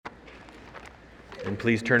And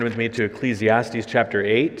please turn with me to Ecclesiastes chapter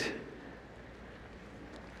 8.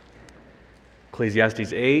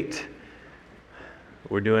 Ecclesiastes 8.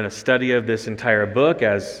 We're doing a study of this entire book.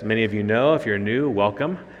 As many of you know, if you're new,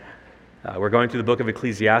 welcome. We're going through the book of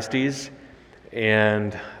Ecclesiastes,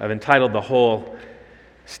 and I've entitled the whole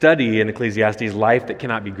study in Ecclesiastes, Life That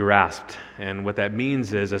Cannot Be Grasped. And what that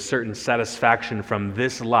means is a certain satisfaction from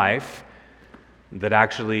this life that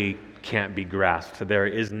actually can't be grasped. There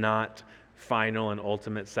is not final and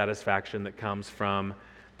ultimate satisfaction that comes from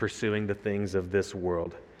pursuing the things of this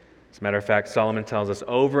world. As a matter of fact, Solomon tells us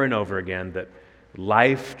over and over again that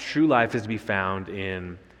true life is to be found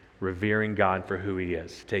in revering God for who He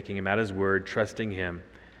is, taking Him at His word, trusting Him,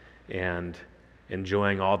 and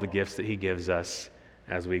enjoying all the gifts that He gives us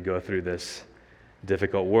as we go through this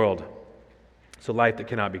difficult world. So life that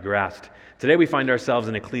cannot be grasped. Today we find ourselves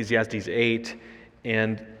in Ecclesiastes 8,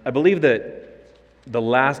 and I believe that the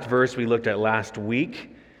last verse we looked at last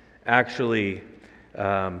week actually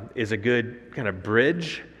is a good kind of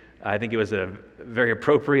bridge. I think it was a very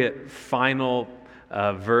appropriate final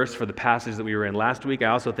verse for the passage that we were in last week. I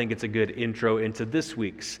also think it's a good intro into this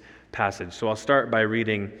week's passage. So I'll start by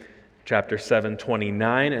reading chapter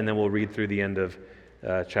 7:29, and then we'll read through the end of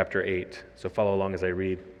chapter 8. So follow along as I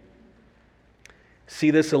read.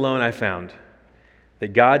 See, this alone I found,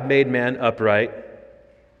 that God made man upright,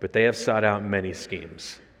 but they have sought out many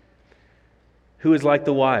schemes. Who is like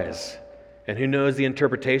the wise, and who knows the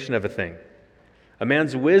interpretation of a thing? A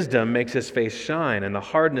man's wisdom makes his face shine, and the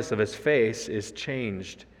hardness of his face is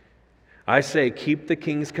changed. I say, keep the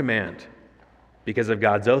king's command, because of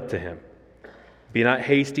God's oath to him. Be not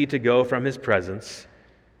hasty to go from his presence.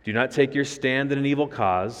 Do not take your stand in an evil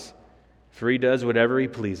cause, for he does whatever he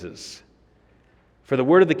pleases. For the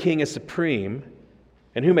word of the king is supreme,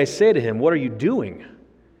 and who may say to him, what are you doing?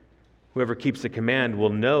 Whoever keeps the command will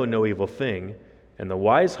know no evil thing, and the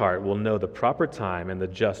wise heart will know the proper time and the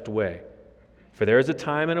just way. For there is a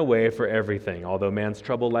time and a way for everything, although man's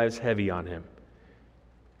trouble lies heavy on him.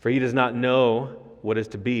 For he does not know what is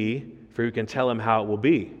to be, for who can tell him how it will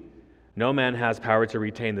be? No man has power to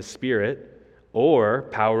retain the spirit, or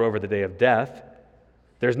power over the day of death.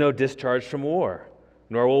 There is no discharge from war,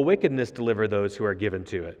 nor will wickedness deliver those who are given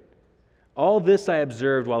to it. All this I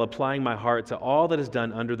observed while applying my heart to all that is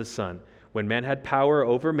done under the sun, when man had power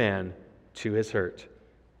over man to his hurt.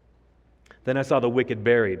 Then I saw the wicked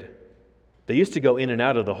buried. They used to go in and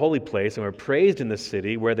out of the holy place and were praised in the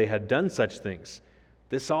city where they had done such things.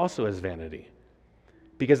 This also is vanity.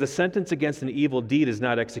 Because the sentence against an evil deed is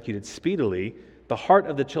not executed speedily, the heart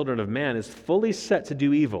of the children of man is fully set to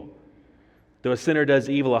do evil. Though a sinner does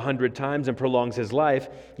evil 100 times and prolongs his life,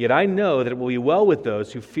 yet I know that it will be well with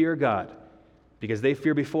those who fear God, because they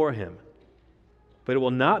fear before him. But it will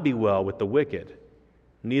not be well with the wicked,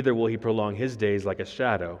 neither will he prolong his days like a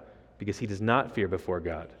shadow, because he does not fear before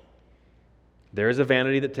God. There is a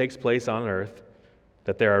vanity that takes place on earth,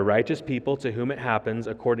 that there are righteous people to whom it happens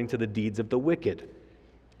according to the deeds of the wicked,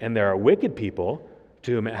 and there are wicked people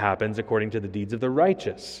to whom it happens according to the deeds of the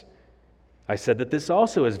righteous. I said that this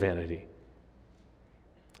also is vanity.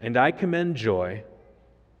 And I commend joy,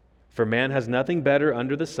 for man has nothing better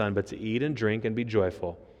under the sun but to eat and drink and be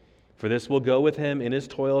joyful. For this will go with him in his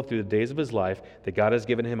toil through the days of his life that God has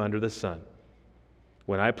given him under the sun.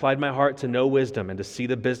 When I applied my heart to know wisdom and to see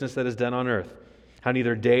the business that is done on earth, how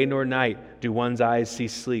neither day nor night do one's eyes see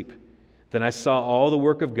sleep, then I saw all the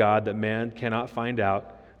work of God that man cannot find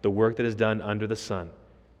out, the work that is done under the sun.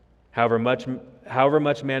 However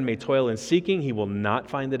much man may toil in seeking, he will not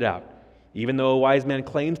find it out. Even though a wise man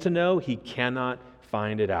claims to know, he cannot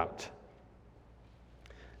find it out.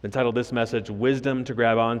 I've entitled this message, Wisdom to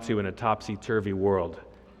Grab Onto in a Topsy-Turvy World.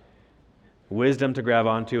 Wisdom to grab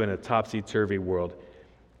onto in a topsy-turvy world.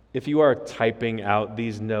 If you are typing out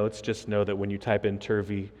these notes, just know that when you type in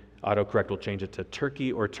turvy, autocorrect will change it to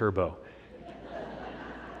turkey or turbo.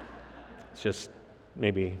 It's just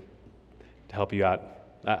maybe to help you out.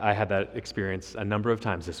 I had that experience a number of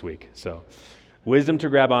times this week. So, wisdom to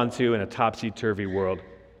grab onto in a topsy-turvy world.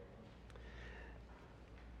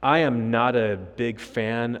 I am not a big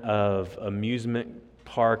fan of amusement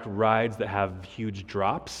park rides that have huge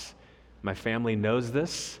drops. My family knows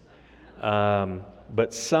this.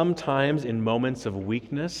 But sometimes in moments of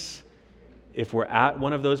weakness, if we're at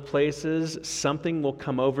one of those places, something will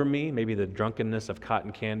come over me, maybe the drunkenness of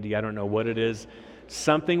cotton candy, I don't know what it is.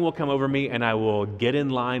 Something will come over me and I will get in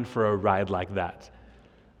line for a ride like that.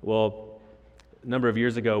 Well, a number of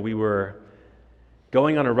years ago, we were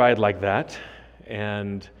going on a ride like that,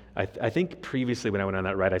 and I think previously when I went on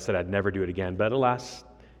that ride, I said I'd never do it again, but alas,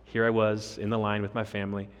 here I was in the line with my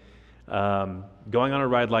family. going on a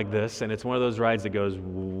ride like this, and it's one of those rides that goes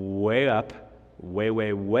way up,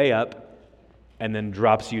 way up, and then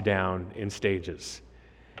drops you down in stages.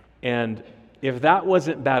 And if that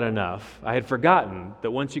wasn't bad enough, I had forgotten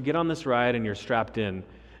that once you get on this ride and you're strapped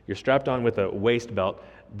on with a waist belt,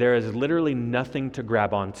 there is literally nothing to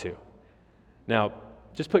grab onto. Now,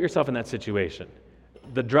 just put yourself in that situation.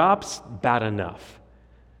 The drop's bad enough,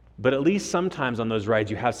 but at least sometimes on those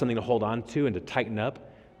rides you have something to hold on to and to tighten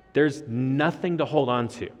up. There's nothing to hold on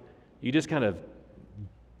to. You just kind of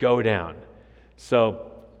go down.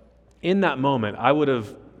 So in that moment, I would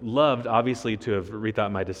have loved, obviously, to have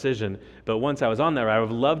rethought my decision, but once I was on there, I would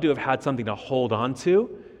have loved to have had something to hold on to.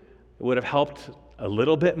 It would have helped a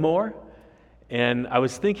little bit more. And I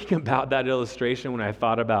was thinking about that illustration when I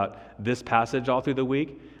thought about this passage all through the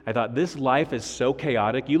week. I thought, this life is so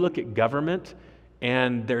chaotic. You look at government,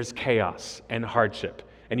 and there's chaos and hardship.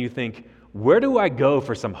 And you think, where do I go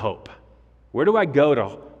for some hope? Where do I go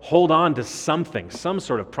to hold on to something, some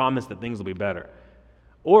sort of promise that things will be better?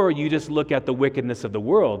 Or you just look at the wickedness of the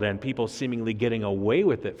world and people seemingly getting away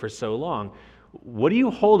with it for so long. What do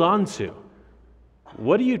you hold on to?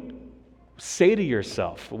 What do you say to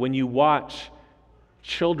yourself when you watch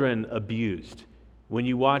children abused, when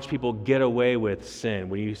you watch people get away with sin,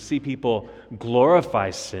 when you see people glorify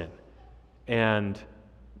sin and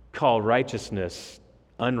call righteousness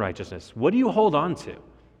unrighteousness? What do you hold on to?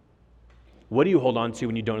 What do you hold on to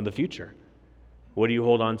when you don't know the future? What do you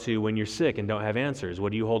hold on to when you're sick and don't have answers?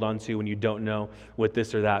 What do you hold on to when you don't know what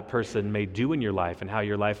this or that person may do in your life and how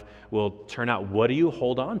your life will turn out? What do you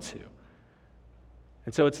hold on to?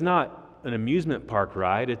 And so it's not an amusement park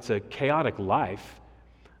ride, it's a chaotic life.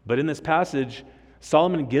 But in this passage,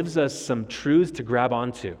 Solomon gives us some truths to grab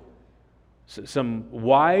onto, some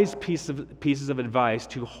wise pieces of advice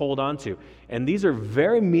to hold on to. And these are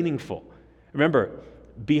very meaningful. Remember,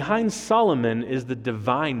 behind Solomon is the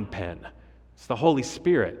divine pen. It's the Holy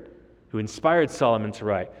Spirit who inspired Solomon to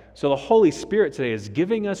write. So the Holy Spirit today is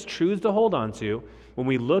giving us truths to hold on to when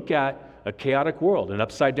we look at a chaotic world, an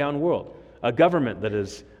upside-down world, a government that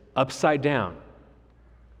is upside down,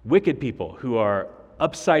 wicked people who are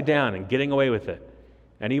upside down and getting away with it,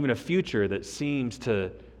 and even a future that seems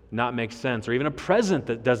to not make sense, or even a present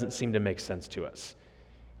that doesn't seem to make sense to us.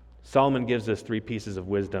 Solomon gives us 3 pieces of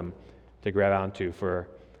wisdom to grab onto for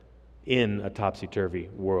in a topsy-turvy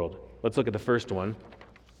world. Let's look at the first one.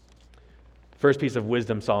 First piece of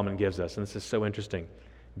wisdom Solomon gives us, and this is so interesting.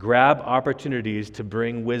 Grab opportunities to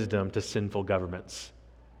bring wisdom to sinful governments.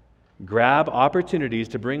 Grab opportunities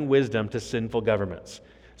to bring wisdom to sinful governments.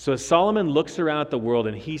 So as Solomon looks around at the world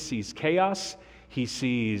and he sees chaos, he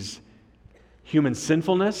sees human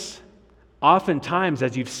sinfulness, oftentimes,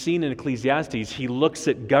 as you've seen in Ecclesiastes, he looks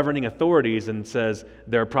at governing authorities and says,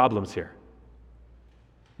 there are problems here.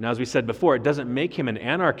 Now, as we said before, it doesn't make him an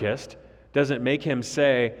anarchist, doesn't make him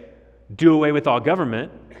say, do away with all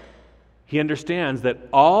government. He understands that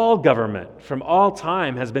all government from all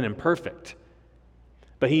time has been imperfect.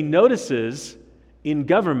 But he notices in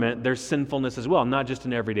government there's sinfulness as well, not just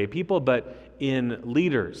in everyday people, but in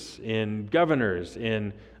leaders, in governors,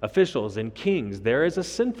 in officials, in kings. There is a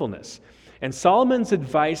sinfulness. And Solomon's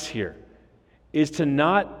advice here is to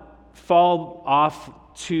not fall off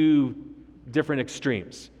two different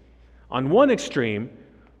extremes. On one extreme,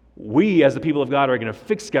 we as the people of God are going to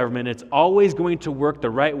fix government. It's always going to work the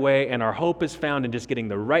right way, and our hope is found in just getting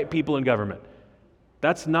the right people in government.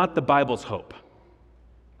 That's not the Bible's hope.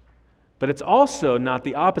 But it's also not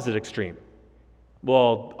the opposite extreme.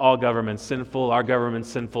 Well, all government's sinful, our government's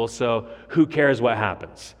sinful, so who cares what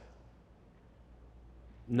happens?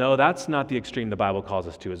 No, that's not the extreme the Bible calls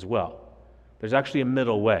us to as well. There's actually a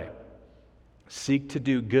middle way. Seek to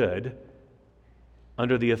do good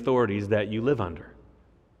under the authorities that you live under.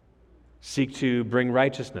 Seek to bring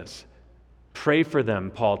righteousness. Pray for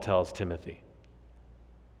them, Paul tells Timothy.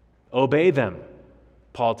 Obey them,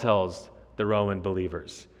 Paul tells the Roman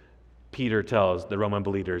believers. Peter tells the Roman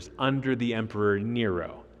believers under the Emperor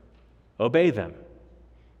Nero. Obey them.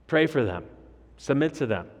 Pray for them. Submit to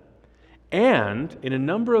them. And in a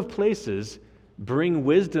number of places, bring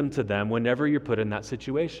wisdom to them whenever you're put in that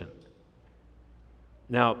situation.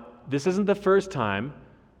 Now, this isn't the first time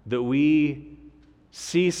that we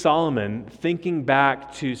see Solomon thinking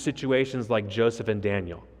back to situations like Joseph and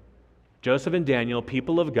Daniel. Joseph and Daniel,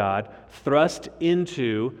 people of God, thrust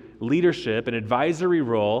into leadership and advisory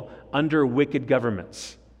role under wicked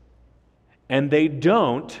governments. And they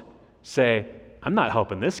don't say, I'm not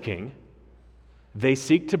helping this king. They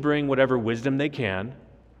seek to bring whatever wisdom they can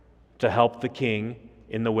to help the king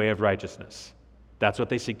in the way of righteousness. That's what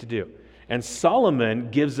they seek to do. And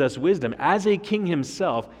Solomon gives us wisdom. As a king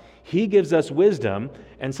himself, He gives us wisdom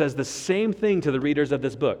and says the same thing to the readers of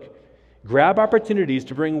this book. Grab opportunities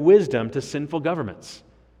to bring wisdom to sinful governments,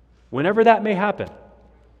 whenever that may happen.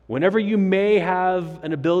 Whenever you may have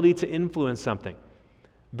an ability to influence something,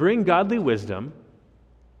 bring godly wisdom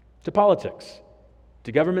to politics,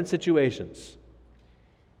 to government situations.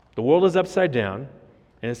 The world is upside down,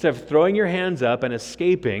 and instead of throwing your hands up and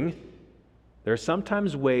escaping, there are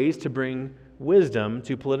sometimes ways to bring wisdom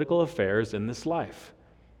to political affairs in this life.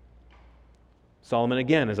 Solomon,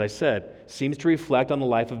 again, as I said, seems to reflect on the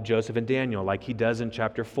life of Joseph and Daniel like he does in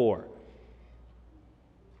chapter 4.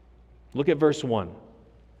 Look at verse 1.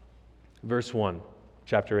 Verse 1,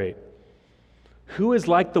 chapter 8. Who is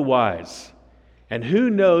like the wise, and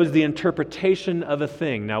who knows the interpretation of a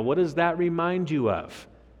thing? Now, what does that remind you of?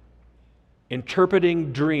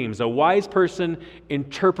 Interpreting dreams, a wise person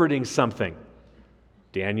interpreting something.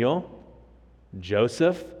 Daniel,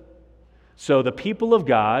 Joseph. So the people of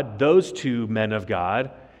God, those two men of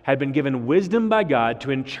God, had been given wisdom by God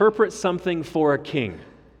to interpret something for a king.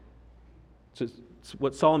 So it's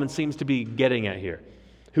what Solomon seems to be getting at here.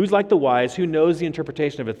 Who's like the wise? Who knows the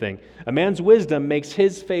interpretation of a thing? A man's wisdom makes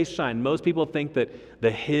his face shine. Most people think that the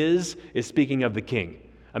his is speaking of the king.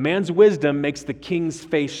 A man's wisdom makes the king's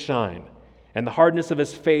face shine, and the hardness of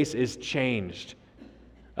his face is changed.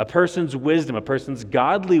 A person's wisdom, a person's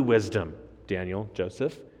godly wisdom, Daniel,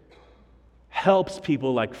 Joseph, helps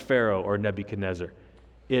people like Pharaoh or Nebuchadnezzar.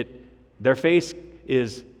 Their face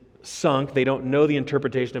is sunk. They don't know the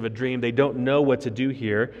interpretation of a dream. They don't know what to do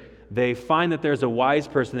here. They find that there's a wise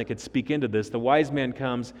person that could speak into this. The wise man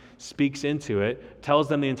comes, speaks into it, tells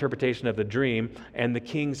them the interpretation of the dream, and the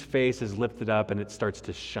king's face is lifted up and it starts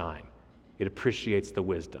to shine. It appreciates the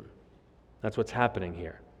wisdom. That's what's happening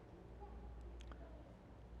here.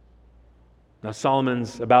 Now,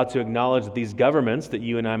 Solomon's about to acknowledge that these governments that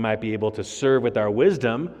you and I might be able to serve with our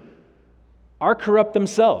wisdom are corrupt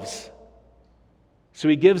themselves. So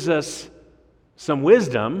he gives us some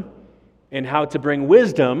wisdom in how to bring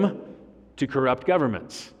wisdom to corrupt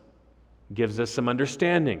governments. Gives us some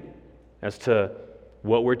understanding as to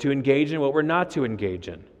what we're to engage in, what we're not to engage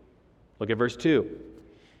in. Look at verse 2.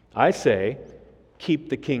 I say, keep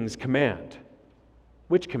the king's command.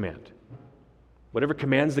 Which command? Whatever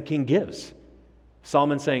commands the king gives.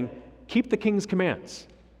 Solomon's saying, keep the king's commands.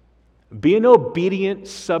 Be an obedient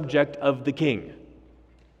subject of the king.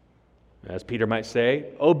 As Peter might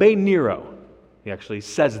say, obey Nero. He actually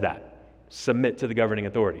says that. Submit to the governing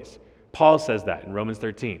authorities. Paul says that in Romans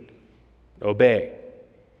 13. Obey.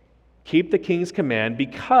 Keep the king's command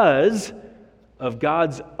because of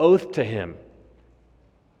God's oath to him,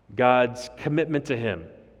 God's commitment to him,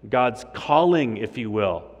 God's calling, if you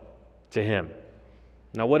will, to him.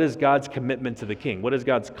 Now, what is God's commitment to the king? What is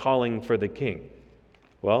God's calling for the king?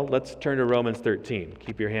 Well, let's turn to Romans 13.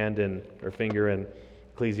 Keep your hand in, or finger in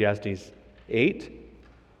Ecclesiastes 8.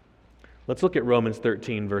 Let's look at Romans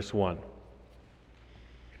 13, verse 1.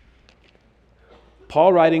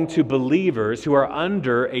 Paul writing to believers who are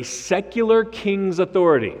under a secular king's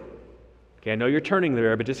authority. Okay, I know you're turning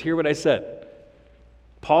there, but just hear what I said.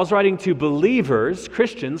 Paul's writing to believers,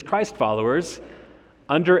 Christians, Christ followers,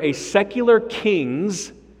 under a secular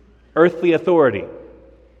king's earthly authority.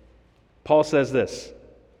 Paul says this,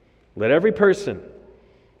 let every person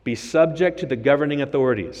be subject to the governing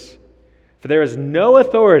authorities, for there is no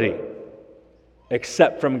authority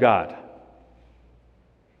except from God.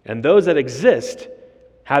 And those that exist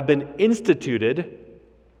have been instituted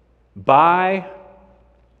by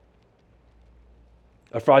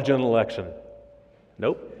a fraudulent election.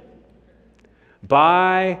 Nope.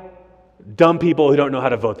 By dumb people who don't know how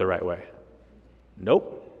to vote the right way.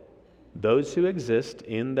 Nope. Those who exist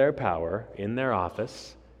in their power, in their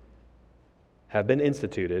office, have been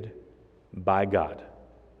instituted by God.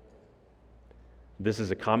 This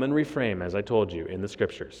is a common refrain, as I told you, in the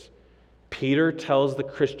Scriptures. Peter tells the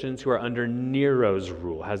Christians who are under Nero's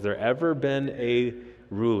rule, has there ever been a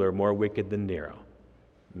ruler more wicked than Nero?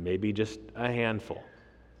 Maybe just a handful.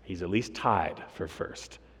 He's at least tied for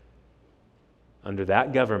first. Under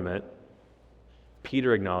that government,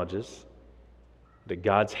 Peter acknowledges that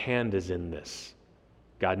God's hand is in this.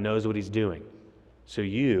 God knows what he's doing. So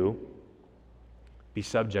you be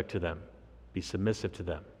subject to them. Be submissive to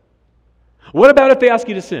them. What about if they ask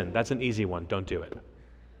you to sin? That's an easy one. Don't do it.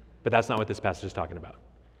 But that's not what this passage is talking about.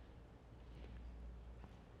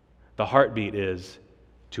 The heartbeat is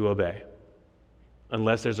to obey.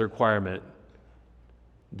 Unless there's a requirement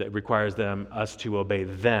that requires us to obey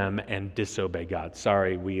them and disobey God.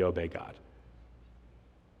 Sorry, we obey God.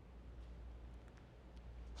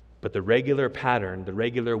 But the regular pattern, the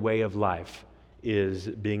regular way of life is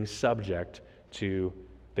being subject to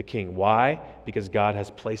the king. Why? Because God has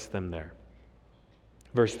placed them there.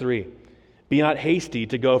 Verse 3, be not hasty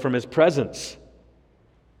to go from his presence.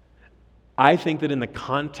 I think that in the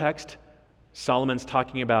context, Solomon's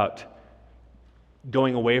talking about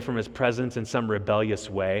going away from his presence in some rebellious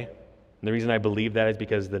way. And the reason I believe that is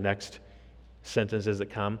because the next sentences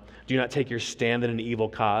that come. Do not take your stand in an evil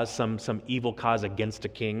cause, some evil cause against a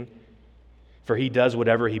king, for he does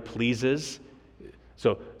whatever he pleases.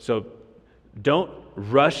 So don't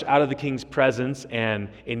rush out of the king's presence and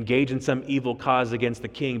engage in some evil cause against the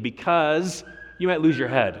king, because you might lose your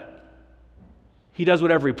head. He does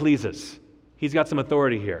whatever he pleases. He's got some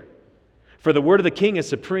authority here. For the word of the king is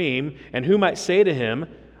supreme, and who might say to him,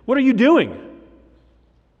 what are you doing?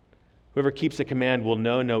 Whoever keeps a command will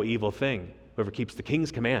know no evil thing. Whoever keeps the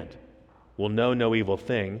king's command will know no evil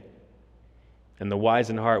thing, and the wise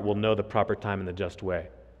in heart will know the proper time and the just way.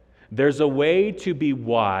 There's a way to be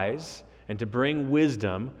wise and to bring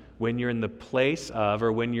wisdom when you're in the place of,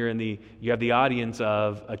 or when you have the audience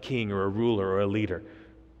of a king or a ruler or a leader.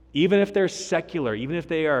 Even if they're secular, even if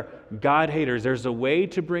they are God haters, there's a way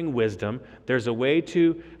to bring wisdom. There's a way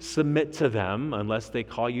to submit to them unless they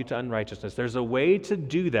call you to unrighteousness. There's a way to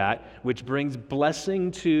do that which brings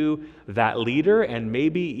blessing to that leader and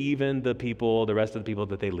maybe even the rest of the people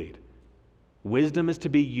that they lead. Wisdom is to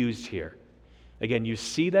be used here. Again, you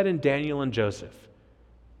see that in Daniel and Joseph.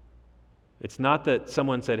 It's not that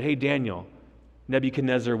someone said, hey, Daniel,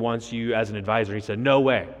 Nebuchadnezzar wants you as an advisor. He said, no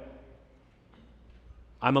way.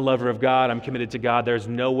 I'm a lover of God. I'm committed to God. There's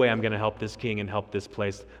no way I'm going to help this king and help this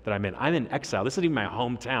place that I'm in. I'm in exile. This isn't even my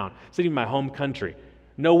hometown. This isn't even my home country.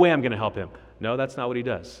 No way I'm going to help him. No, that's not what he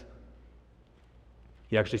does.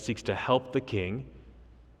 He actually seeks to help the king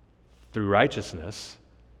through righteousness,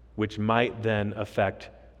 which might then affect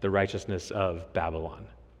the righteousness of Babylon.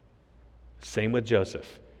 Same with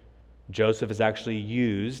Joseph. Joseph is actually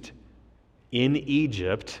used in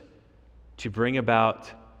Egypt to bring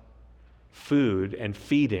about food and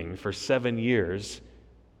feeding for 7 years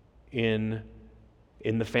in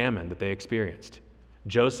the famine that they experienced.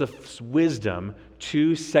 Joseph's wisdom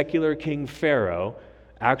to secular King Pharaoh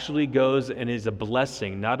actually goes and is a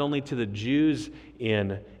blessing not only to the Jews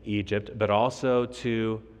in Egypt, but also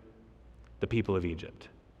to the people of Egypt.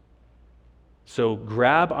 So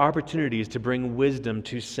grab opportunities to bring wisdom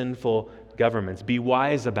to sinful governments. Be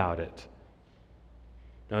wise about it.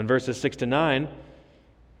 Now in verses 6 to 9,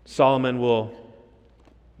 Solomon will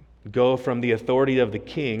go from the authority of the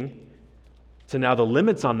king to now the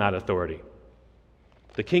limits on that authority.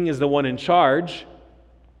 The king is the one in charge,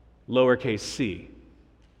 lowercase c.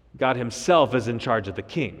 God himself is in charge of the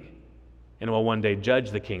king and will one day judge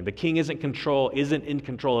the king. The king isn't in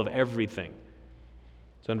control of everything.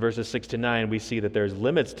 So in verses 6 to 9, we see that there's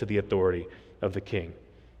limits to the authority of the king.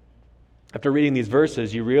 After reading these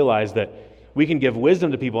verses, you realize that we can give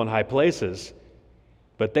wisdom to people in high places,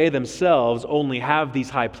 but they themselves only have these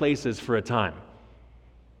high places for a time.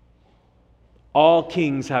 All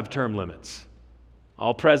kings have term limits.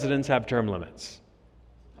 All presidents have term limits.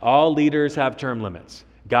 All leaders have term limits.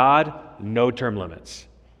 God, no term limits.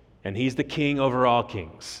 And he's the king over all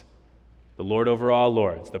kings, the Lord over all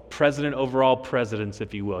lords, the president over all presidents,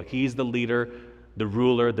 if you will. He's the leader, the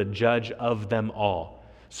ruler, the judge of them all.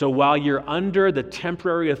 So while you're under the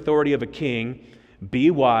temporary authority of a king,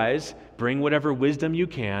 be wise, bring whatever wisdom you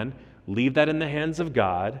can, leave that in the hands of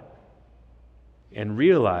God, and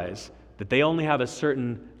realize that they only have a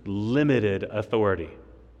certain limited authority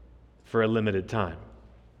for a limited time.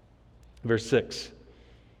 Verse 6,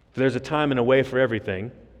 there's a time and a way for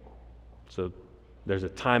everything. So there's a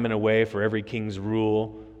time and a way for every king's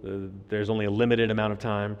rule. There's only a limited amount of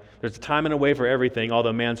time. There's a time and a way for everything,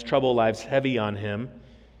 although man's trouble lies heavy on him.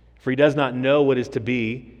 For he does not know what is to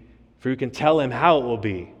be, for who can tell him how it will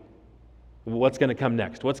be? What's going to come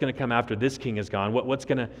next? What's going to come after this king is gone? What's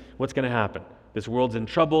going to happen? This world's in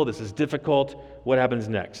trouble. This is difficult. What happens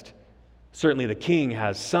next? Certainly the king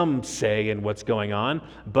has some say in what's going on,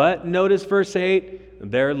 but notice verse 8,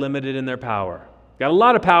 they're limited in their power. Got a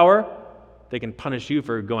lot of power. They can punish you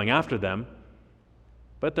for going after them,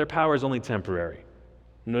 but their power is only temporary.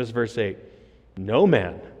 Notice verse 8, no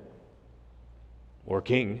man or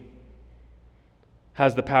king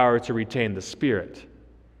has the power to retain the spirit.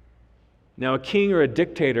 Now, a king or a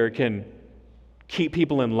dictator can keep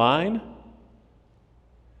people in line,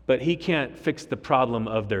 but he can't fix the problem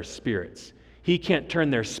of their spirits. He can't turn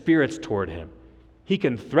their spirits toward him. He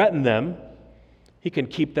can threaten them. He can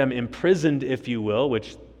keep them imprisoned, if you will,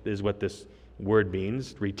 which is what this word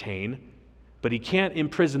means, retain. But he can't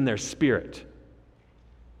imprison their spirit.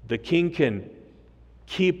 The king can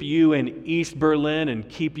keep you in East Berlin and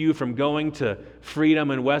keep you from going to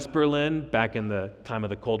freedom in West Berlin back in the time of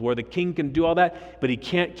the Cold War. The king can do all that, but he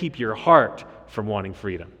can't keep your heart from wanting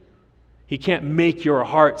freedom. He can't make your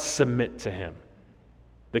heart submit to him.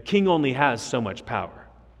 The king only has so much power.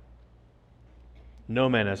 No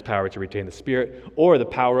man has power to retain the spirit or the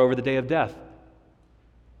power over the day of death.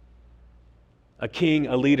 A king,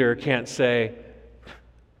 a leader, can't say,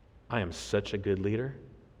 I am such a good leader.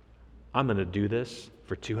 I'm going to do this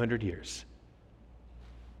for 200 years.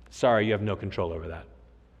 Sorry, you have no control over that.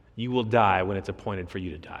 You will die when it's appointed for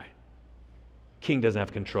you to die. King doesn't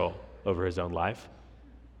have control over his own life.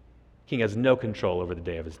 King has no control over the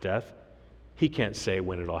day of his death. He can't say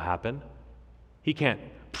when it'll happen. He can't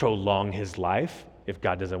prolong his life if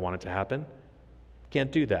God doesn't want it to happen.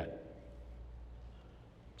 Can't do that.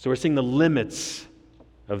 So we're seeing the limits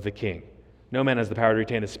of the king. No man has the power to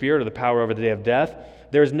retain the spirit or the power over the day of death.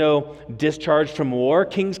 There's no discharge from war.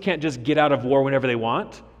 Kings can't just get out of war whenever they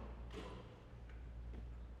want.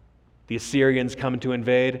 The Assyrians come to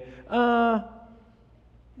invade. No,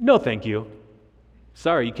 thank you.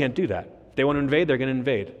 Sorry, you can't do that. If they want to invade, they're going to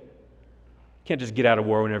invade. You can't just get out of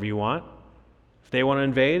war whenever you want. If they want to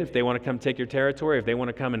invade, if they want to come take your territory, if they want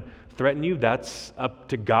to come and threaten you, that's up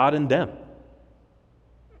to God and them.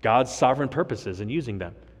 God's sovereign purposes in using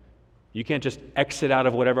them. You can't just exit out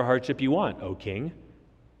of whatever hardship you want, O king.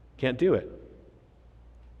 Can't do it.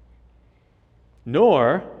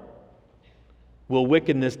 Nor will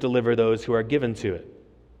wickedness deliver those who are given to it.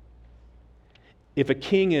 If a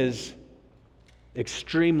king is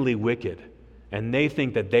extremely wicked and they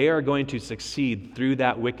think that they are going to succeed through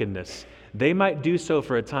that wickedness, they might do so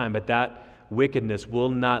for a time, but that wickedness will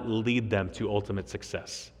not lead them to ultimate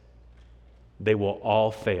success. They will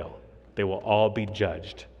all fail. They will all be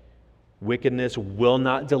judged. Wickedness will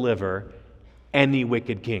not deliver any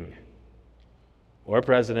wicked king or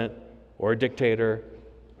president or dictator,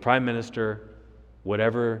 prime minister,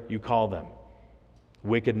 whatever you call them.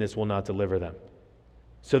 Wickedness will not deliver them.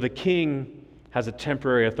 So the king has a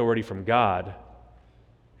temporary authority from God,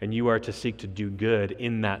 and you are to seek to do good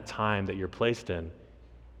in that time that you're placed in.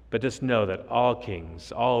 But just know that all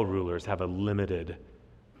kings, all rulers have a limited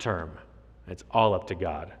term. It's all up to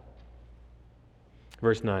God.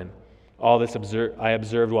 Verse 9. All this I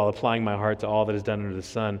observed while applying my heart to all that is done under the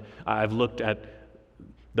sun. I've looked at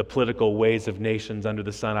the political ways of nations under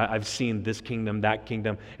the sun. I've seen this kingdom, that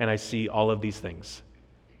kingdom, and I see all of these things.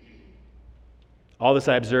 All this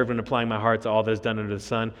I observed when applying my heart to all that is done under the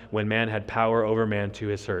sun, when man had power over man to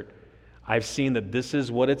his hurt. I've seen that this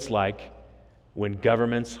is what it's like when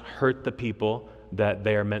governments hurt the people that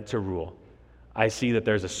they are meant to rule. I see that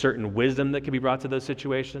there's a certain wisdom that can be brought to those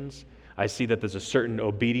situations. I see that there's a certain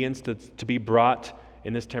obedience to be brought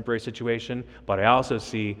in this temporary situation, but I also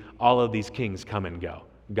see all of these kings come and go.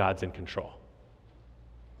 God's in control.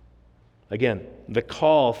 Again, the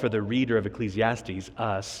call for the reader of Ecclesiastes,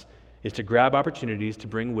 us, is to grab opportunities to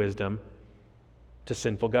bring wisdom to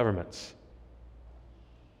sinful governments.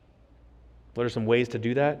 What are some ways to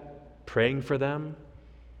do that? Praying for them.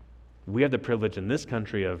 We have the privilege in this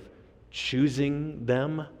country of choosing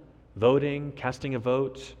them, voting, casting a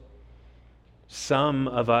vote. Some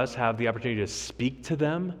of us have the opportunity to speak to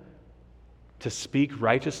them, to speak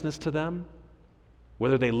righteousness to them.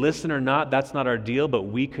 Whether they listen or not, that's not our deal, but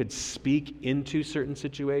we could speak into certain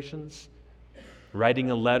situations.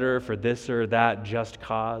 Writing a letter for this or that just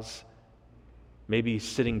cause. Maybe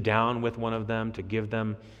sitting down with one of them to give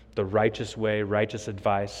them the righteous way, righteous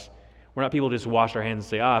advice. We're not people who just wash our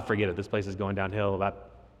hands and say, forget it, this place is going downhill,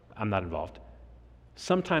 I'm not involved.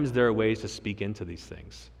 Sometimes there are ways to speak into these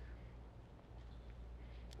things.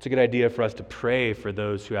 It's a good idea for us to pray for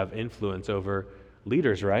those who have influence over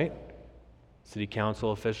leaders, right? City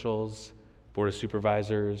council officials, board of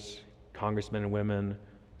supervisors, congressmen and women,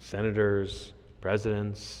 senators,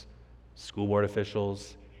 presidents, school board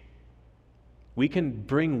officials. We can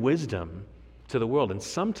bring wisdom to the world, and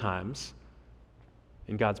sometimes,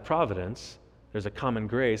 in God's providence, there's a common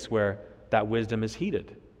grace where that wisdom is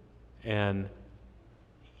heeded, and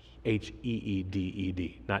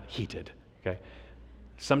H-E-E-D-E-D, not heated, okay?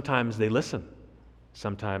 Sometimes they listen.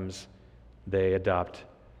 Sometimes they adopt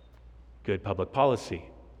good public policy.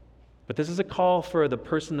 But this is a call for the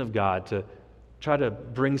person of God to try to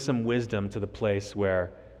bring some wisdom to the place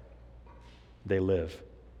where they live.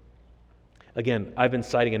 Again, I've been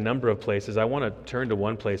citing a number of places. I want to turn to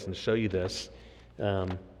one place and show you this.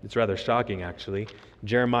 It's rather shocking, actually.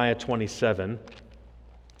 Jeremiah 27.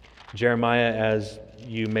 Jeremiah, as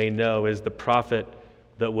you may know, is the prophet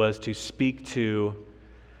that was to speak to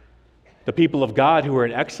the people of God who were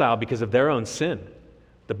in exile because of their own sin.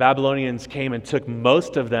 the Babylonians came and took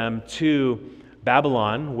most of them to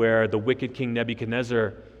Babylon, where the wicked king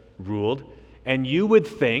Nebuchadnezzar ruled. And you would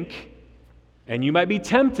think, and you might be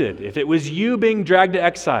tempted, if it was you being dragged to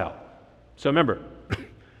exile. So remember,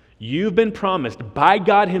 you've been promised by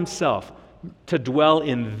God himself to dwell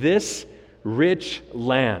in this rich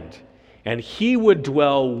land. And he would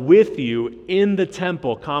dwell with you in the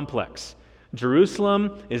temple complex.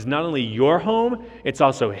 Jerusalem is not only your home, it's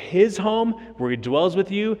also his home where he dwells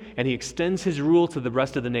with you, and he extends his rule to the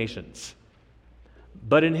rest of the nations.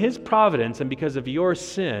 But in his providence and because of your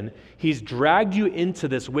sin, he's dragged you into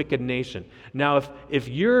this wicked nation. Now, if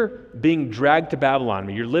you're being dragged to Babylon,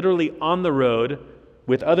 you're literally on the road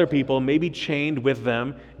with other people, maybe chained with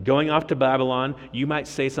them, going off to Babylon, you might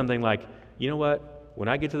say something like, you know what? When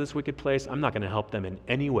I get to this wicked place, I'm not going to help them in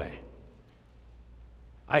any way.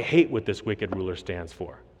 I hate what this wicked ruler stands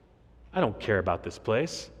for. I don't care about this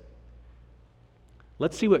place.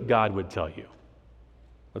 Let's see what God would tell you.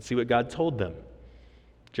 Let's see what God told them.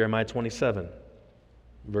 Jeremiah 27,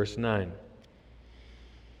 verse 9.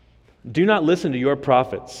 Do not listen to your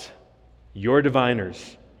prophets, your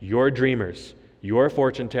diviners, your dreamers, your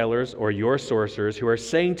fortune tellers, or your sorcerers who are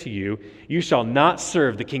saying to you, you shall not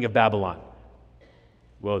serve the king of Babylon.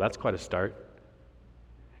 Whoa, that's quite a start.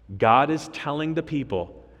 God is telling the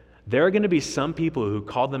people, there are going to be some people who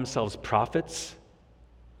call themselves prophets,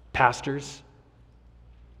 pastors,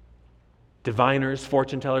 diviners,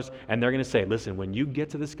 fortune tellers, and they're going to say, listen, when you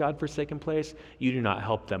get to this God-forsaken place, you do not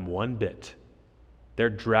help them one bit.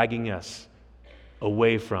 They're dragging us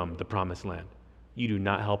away from the promised land. You do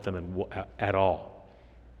not help them at all.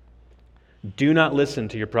 Do not listen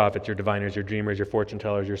to your prophets, your diviners, your dreamers, your fortune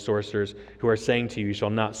tellers, your sorcerers, who are saying to you, you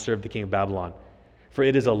shall not serve the king of Babylon. For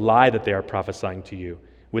it is a lie that they are prophesying to you,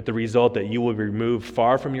 with the result that you will be removed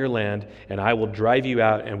far from your land, and I will drive you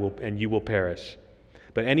out, and you will perish.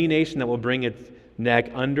 But any nation that will bring its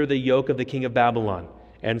neck under the yoke of the king of Babylon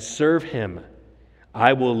and serve him,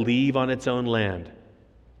 I will leave on its own land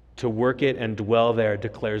to work it and dwell there,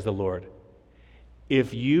 declares the Lord.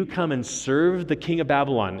 If you come and serve the king of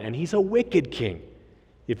Babylon, and he's a wicked king,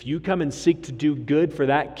 if you come and seek to do good for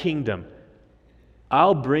that kingdom,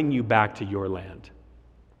 I'll bring you back to your land.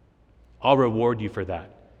 I'll reward you for that,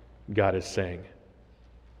 God is saying.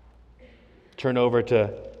 Turn over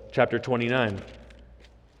to chapter 29.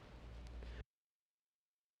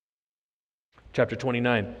 Chapter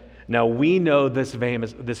 29. Now we know this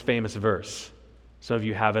famous verse. Some of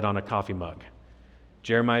you have it on a coffee mug.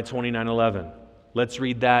 Jeremiah 29:11. Let's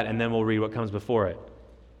read that and then we'll read what comes before it.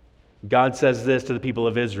 God says this to the people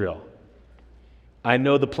of Israel. I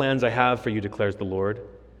know the plans I have for you, declares the Lord.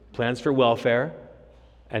 Plans for welfare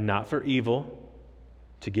and not for evil,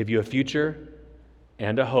 to give you a future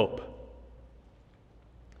and a hope.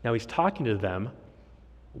 Now he's talking to them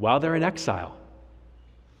while they're in exile.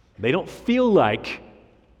 They don't feel like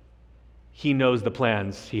he knows the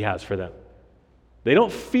plans he has for them. They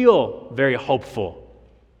don't feel very hopeful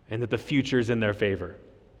and that the future is in their favor.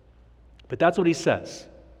 But that's what he says.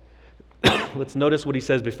 Let's notice what he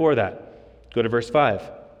says before that. Go to verse 5.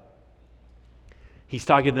 He's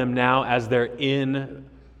talking to them now as they're in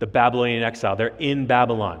the Babylonian exile. They're in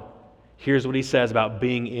Babylon. Here's what he says about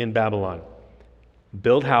being in Babylon.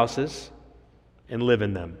 Build houses and live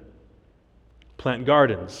in them. Plant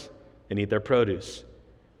gardens and eat their produce.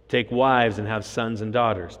 Take wives and have sons and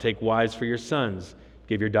daughters. Take wives for your sons.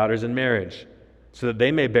 Give your daughters in marriage, so that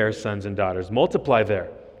they may bear sons and daughters. Multiply there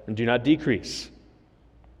and do not decrease.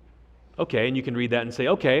 Okay, and you can read that and say,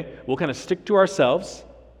 okay, we'll kind of stick to ourselves,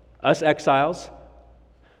 us exiles.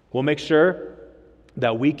 We'll make sure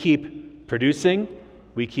that we keep producing,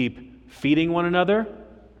 we keep feeding one another.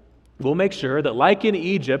 We'll make sure that like in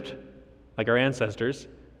Egypt, like our ancestors,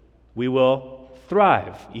 we will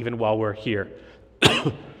thrive even while we're here.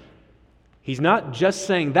 He's not just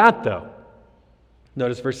saying that, though.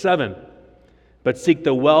 Notice verse 7. But seek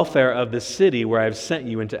the welfare of the city where I have sent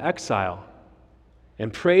you into exile,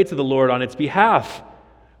 and pray to the Lord on its behalf.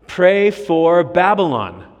 Pray for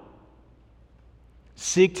Babylon.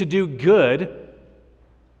 Seek to do good,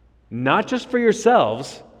 not just for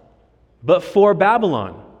yourselves, but for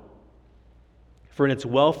Babylon. For in its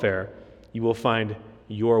welfare you will find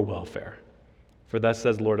your welfare. For thus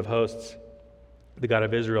says the Lord of hosts, the God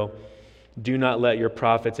of Israel, do not let your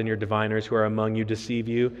prophets and your diviners who are among you deceive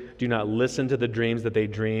you. Do not listen to the dreams that they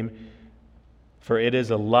dream, for it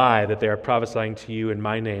is a lie that they are prophesying to you in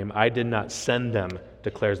my name. I did not send them,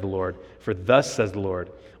 declares the Lord. For thus says the Lord,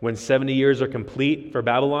 when 70 years are complete for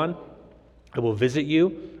Babylon, I will visit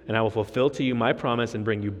you, and I will fulfill to you my promise and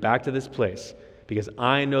bring you back to this place, because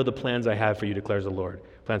I know the plans I have for you, declares the Lord.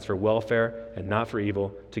 plans for welfare and not for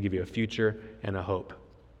evil, to give you a future and a hope.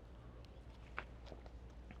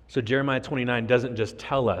 So Jeremiah 29 doesn't just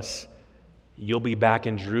tell us you'll be back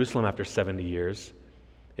in Jerusalem after 70 years.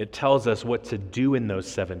 It tells us what to do in those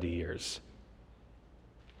 70 years.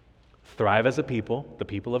 Thrive as a people, the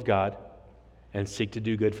people of God, and seek to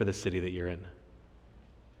do good for the city that you're in.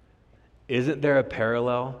 Isn't there a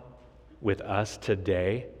parallel with us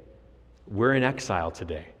today? We're in exile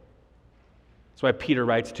today. That's why Peter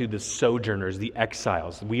writes to the sojourners, the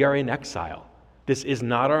exiles. We are in exile. This is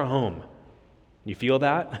not our home. You feel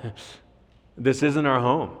that? This isn't our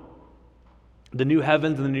home. The new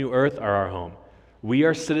heavens and the new earth are our home. We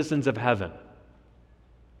are citizens of heaven.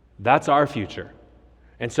 That's our future.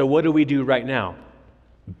 And so what do we do right now?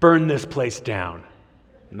 Burn this place down.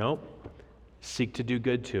 Nope. Seek to do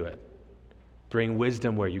good to it. Bring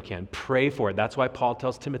wisdom where you can. Pray for it. That's why Paul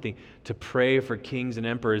tells Timothy to pray for kings and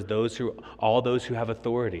emperors, all those who have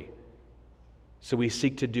authority. So we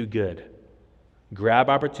seek to do good. Grab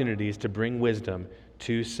opportunities to bring wisdom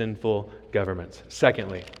to sinful governments. Second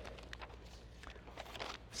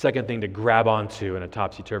thing to grab onto in a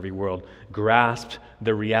topsy-turvy world, grasp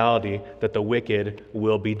the reality that the wicked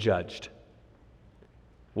will be judged.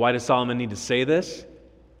 Why does Solomon need to say this?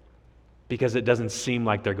 Because it doesn't seem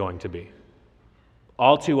like they're going to be.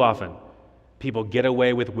 All too often, people get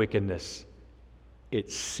away with wickedness.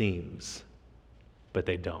 It seems, but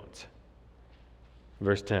they don't.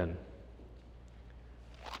 Verse 10.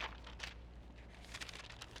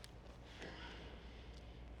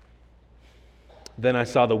 Then I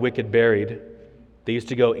saw the wicked buried. They used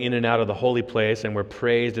to go in and out of the holy place and were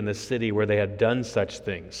praised in the city where they had done such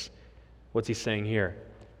things. What's he saying here?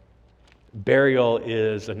 Burial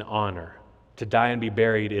is an honor. To die and be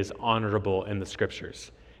buried is honorable in the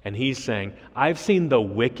scriptures. And he's saying, I've seen the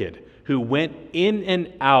wicked who went in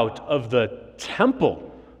and out of the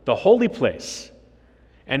temple, the holy place,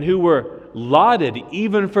 and who were lauded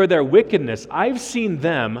even for their wickedness. I've seen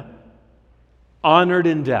them honored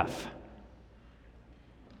in death.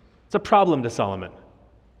 It's a problem to Solomon.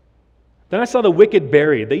 Then I saw the wicked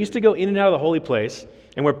buried. They used to go in and out of the holy place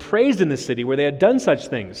and were praised in the city where they had done such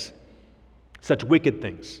things, such wicked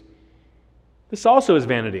things. This also is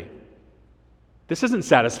vanity. This isn't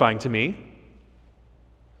satisfying to me.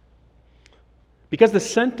 Because the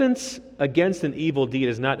sentence against an evil deed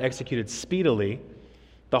is not executed speedily,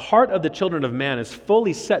 the heart of the children of man is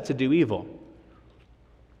fully set to do evil.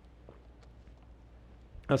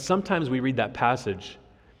 Now, sometimes we read that passage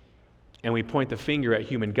and we point the finger at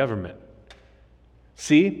human government.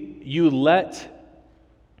 See, you let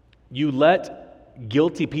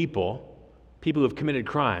guilty people who have committed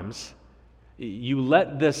crimes, you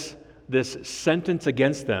let this sentence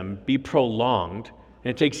against them be prolonged,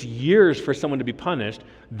 and it takes years for someone to be punished.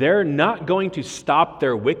 They're not going to stop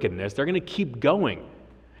their wickedness. They're going to keep going.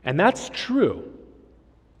 And that's true.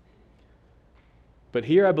 But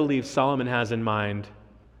here I believe Solomon has in mind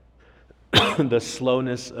the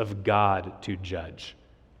slowness of God to judge.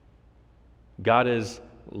 God is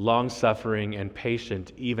long-suffering and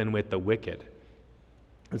patient even with the wicked.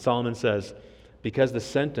 And Solomon says, because the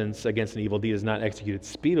sentence against an evil deed is not executed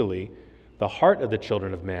speedily, the heart of the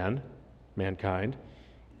children of mankind,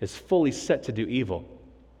 is fully set to do evil.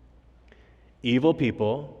 Evil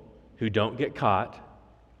people who don't get caught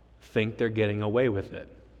think they're getting away with it.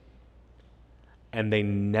 And they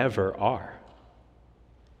never are.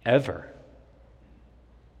 Ever.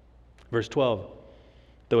 Verse 12,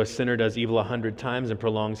 though a sinner does evil 100 times and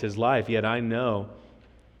prolongs his life, yet I know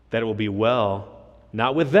that it will be well,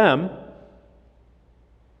 not with them,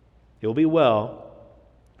 it will be well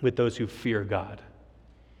with those who fear God,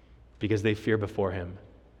 because they fear before him.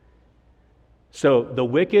 So the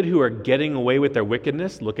wicked who are getting away with their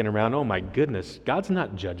wickedness, looking around, oh my goodness, God's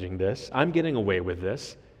not judging this. I'm getting away with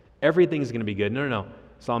this. Everything's going to be good. No.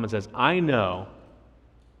 Solomon says, I know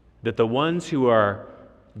that the ones who are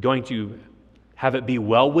going to have it be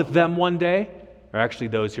well with them one day are actually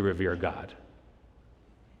those who revere God.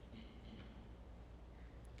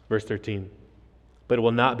 Verse 13, but it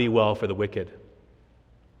will not be well for the wicked.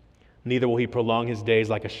 Neither will he prolong his days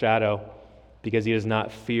like a shadow, because he does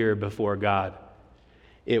not fear before God.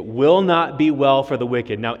 It will not be well for the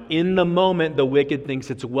wicked. Now, in the moment, the wicked thinks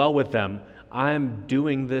it's well with them. I'm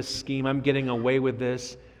doing this scheme. I'm getting away with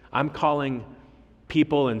this. I'm calling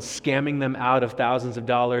people and scamming them out of thousands of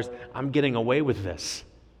dollars. I'm getting away with this.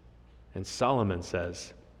 And Solomon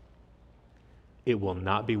says, it will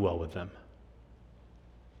not be well with them.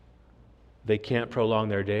 They can't prolong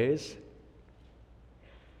their days.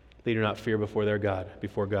 They do not fear before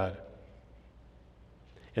God.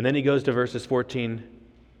 And then he goes to verse 14.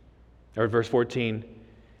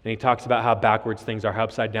 And he talks about how backwards things are, how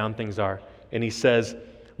upside down things are. And he says,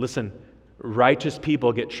 listen, righteous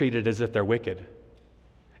people get treated as if they're wicked.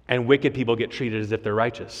 And wicked people get treated as if they're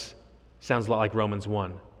righteous. Sounds a lot like Romans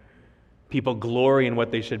 1. People glory in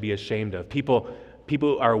what they should be ashamed of. People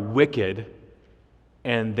are wicked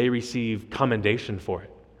and they receive commendation for it.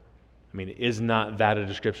 I mean, is not that a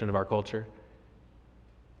description of our culture?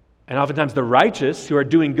 And oftentimes the righteous who are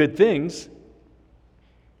doing good things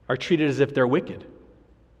are treated as if they're wicked.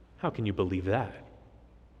 How can you believe that?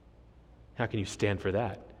 How can you stand for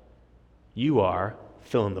that? You are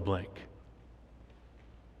fill in the blank.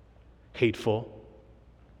 Hateful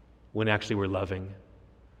when actually we're loving.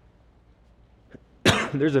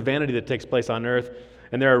 There's a vanity that takes place on earth,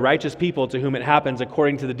 and there are righteous people to whom it happens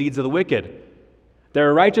according to the deeds of the wicked. There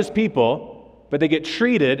are righteous people, but they get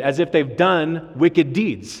treated as if they've done wicked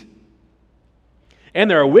deeds.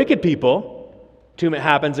 And there are wicked people to whom it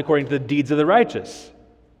happens according to the deeds of the righteous.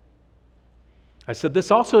 I said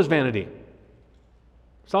this also is vanity.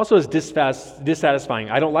 This also is dissatisfying.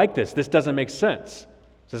 I don't like this. This doesn't make sense.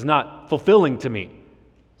 This is not fulfilling to me,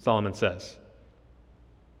 Solomon says.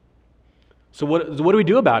 So what do we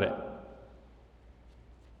do about it?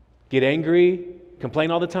 Get angry?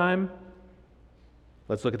 Complain all the time?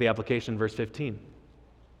 Let's look at the application, verse 15.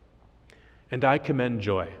 And I commend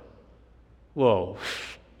joy. Whoa.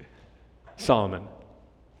 Solomon,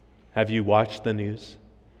 have you watched the news?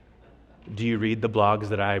 Do you read the blogs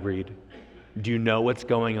that I read? Do you know what's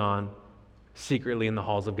going on secretly in the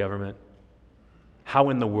halls of government? How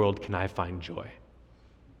in the world can I find joy?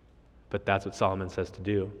 But that's what Solomon says to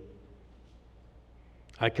do.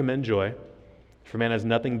 I commend joy, for man has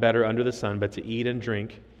nothing better under the sun but to eat and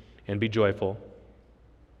drink and be joyful.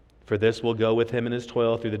 For this will go with him in his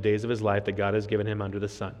toil through the days of his life that God has given him under the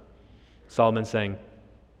sun. Solomon's saying,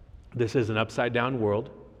 this is an upside-down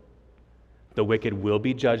world. The wicked will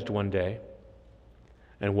be judged one day.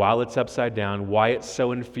 And while it's upside down, while it's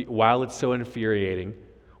so infuriating,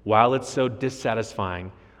 while it's so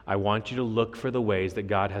dissatisfying, I want you to look for the ways that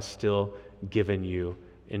God has still given you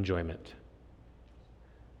enjoyment.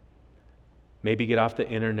 Maybe get off the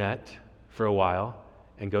internet for a while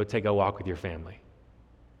and go take a walk with your family.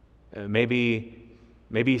 Maybe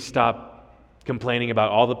stop complaining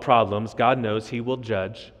about all the problems. God knows He will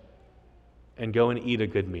judge. And go and eat a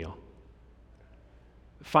good meal.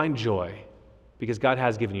 Find joy, because God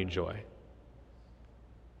has given you joy.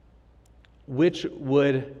 Which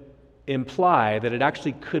would imply that it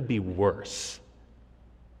actually could be worse.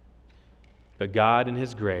 But God, in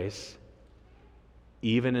His grace,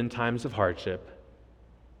 even in times of hardship,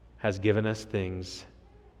 has given us things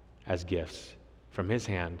as gifts from His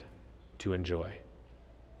hand to enjoy.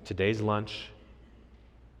 Today's lunch,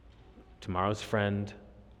 tomorrow's friend,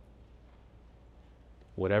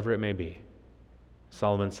 whatever it may be.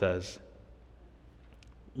 Solomon says,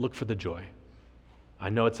 look for the joy. I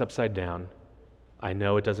know it's upside down. I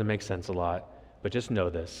know it doesn't make sense a lot, but just know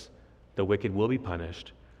this. The wicked will be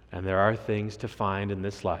punished, and there are things to find in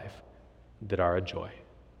this life that are a joy.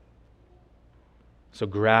 So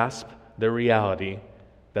grasp the reality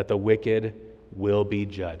that the wicked will be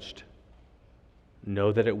judged.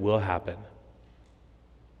 Know that it will happen.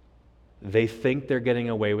 They think they're getting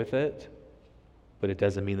away with it, but it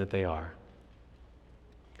doesn't mean that they are.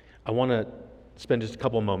 I want to spend just a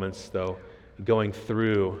couple moments, though, going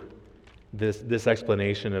through this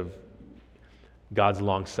explanation of God's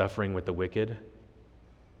long-suffering with the wicked.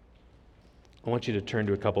 I want you to turn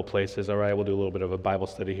to a couple places. All right, we'll do a little bit of a Bible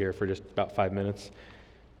study here for just about 5 minutes.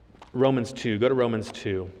 Romans 2. Go to Romans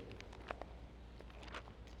 2.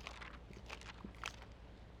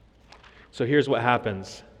 So here's what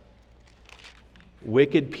happens.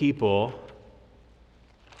 Wicked people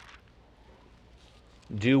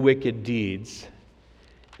do wicked deeds,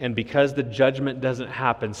 and because the judgment doesn't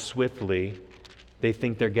happen swiftly, they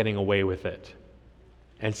think they're getting away with it.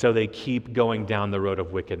 And so they keep going down the road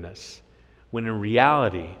of wickedness. When in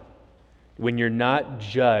reality, when you're not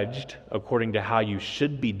judged according to how you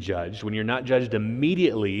should be judged, when you're not judged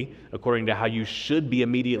immediately according to how you should be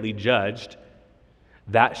immediately judged,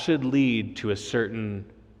 that should lead to a certain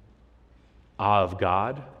awe of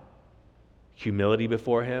God, humility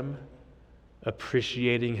before Him,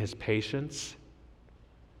 appreciating His patience.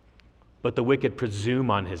 But the wicked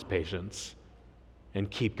presume on His patience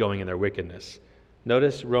and keep going in their wickedness.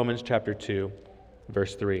 Notice Romans chapter 2,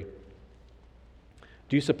 verse 3.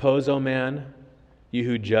 Do you suppose, O man, you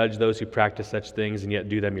who judge those who practice such things and yet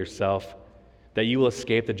do them yourself, that you will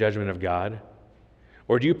escape the judgment of God?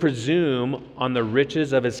 Or do you presume on the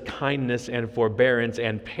riches of His kindness and forbearance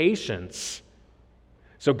and patience?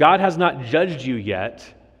 So God has not judged you yet,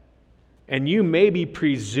 And you may be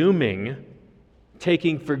presuming,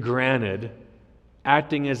 taking for granted,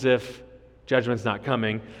 acting as if judgment's not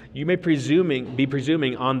coming. You may be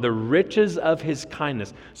presuming on the riches of his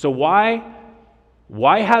kindness. So why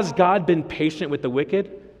has God been patient with the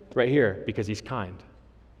wicked? Right here, because he's kind.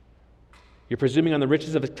 You're presuming on the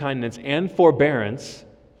riches of his kindness and forbearance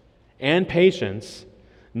and patience,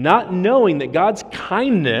 not knowing that God's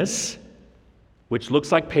kindness, which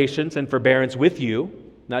looks like patience and forbearance with you,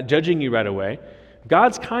 not judging you right away,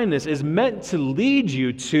 God's kindness is meant to lead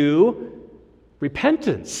you to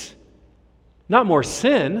repentance, not more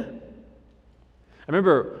sin. I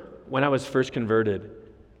remember when I was first converted,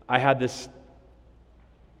 I had this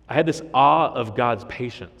awe of God's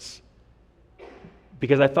patience,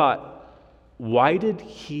 because I thought, why did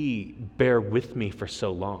he bear with me for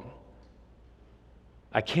so long?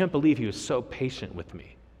 I can't believe he was so patient with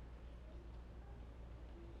me.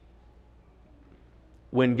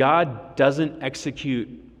 When God doesn't execute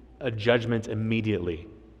a judgment immediately,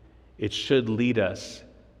 it should lead us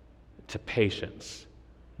to patience,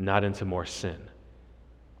 not into more sin.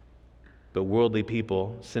 But worldly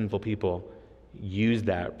people, sinful people, use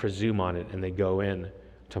that, presume on it, and they go in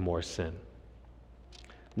to more sin.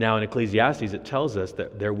 Now in Ecclesiastes, it tells us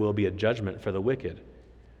that there will be a judgment for the wicked.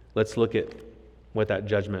 Let's look at what that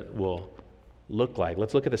judgment will look like.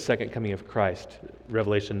 Let's look at the second coming of Christ,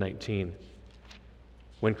 Revelation 19.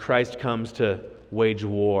 When Christ comes to wage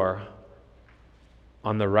war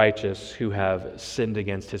on the righteous who have sinned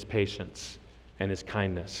against his patience and his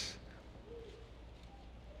kindness.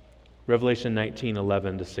 Revelation 19,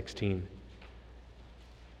 11 to 16.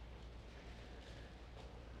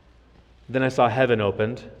 Then I saw heaven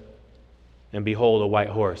opened, and behold, a white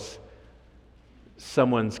horse.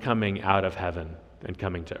 Someone's coming out of heaven and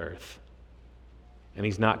coming to earth. And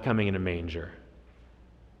he's not coming in a manger.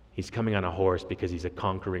 He's coming on a horse because he's a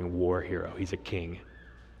conquering war hero. He's a king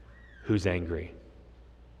who's angry.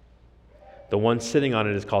 The one sitting on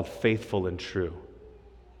it is called Faithful and True.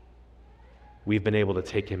 We've been able to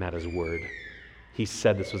take him at his word. He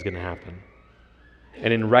said this was going to happen.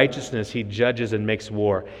 And in righteousness, he judges and makes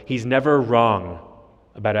war. He's never wrong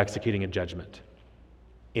about executing a judgment.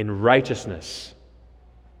 In righteousness,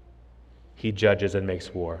 he judges and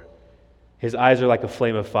makes war. His eyes are like a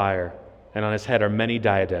flame of fire, and on his head are many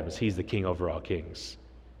diadems. He's the king over all kings.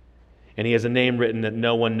 And he has a name written that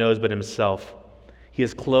no one knows but himself. He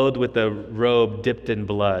is clothed with a robe dipped in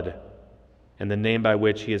blood, and the name by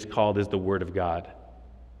which he is called is the Word of God.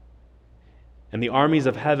 And the armies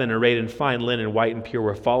of heaven, arrayed in fine linen, white and pure,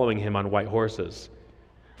 were following him on white horses.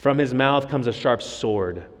 From his mouth comes a sharp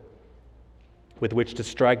sword, with which to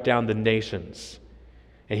strike down the nations,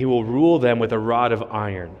 and he will rule them with a rod of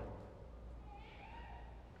iron.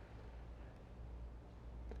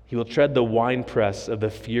 He will tread the winepress of the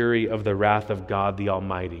fury of the wrath of God the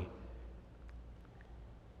Almighty.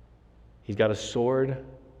 He's got a sword,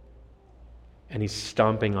 and he's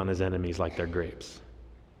stomping on his enemies like they're grapes.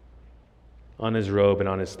 On his robe and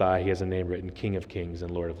on his thigh, he has a name written, King of Kings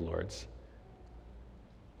and Lord of Lords.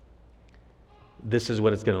 This is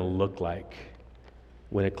what it's going to look like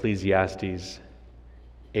when Ecclesiastes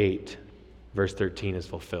 8, verse 13 is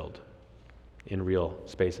fulfilled in real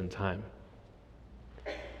space and time.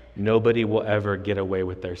 Nobody will ever get away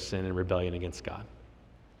with their sin and rebellion against God.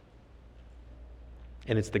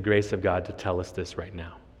 And it's the grace of God to tell us this right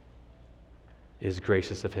now. It is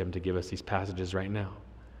gracious of him to give us these passages right now.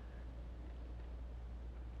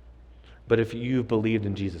 But if you've believed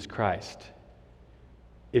in Jesus Christ,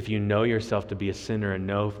 if you know yourself to be a sinner and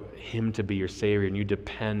know him to be your Savior and you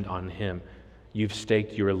depend on him, you've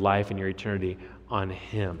staked your life and your eternity on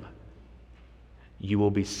him, you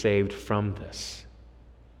will be saved from this.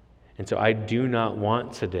 And so I do not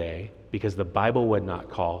want today, because the Bible would not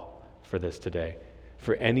call for this today,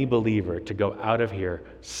 for any believer to go out of here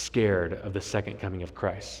scared of the second coming of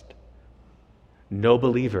Christ. No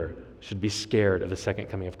believer should be scared of the second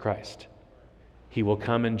coming of Christ. He will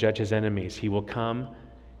come and judge his enemies. He will come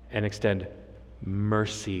and extend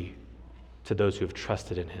mercy to those who have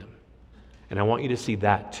trusted in him. And I want you to see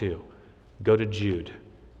that too. Go to Jude.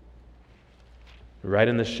 Right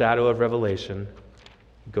in the shadow of Revelation,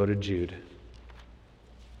 go to Jude.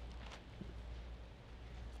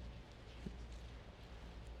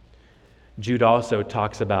 Jude also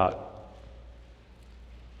talks about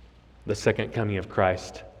the second coming of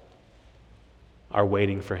Christ, our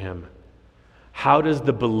waiting for him. How does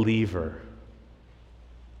the believer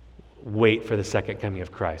wait for the second coming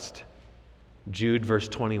of Christ? Jude verse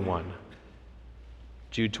 21.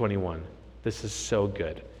 Jude 21. This is so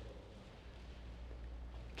good.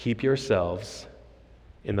 Keep yourselves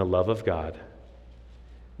in the love of God,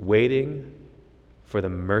 waiting for the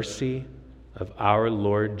mercy of our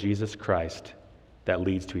Lord Jesus Christ that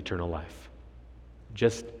leads to eternal life.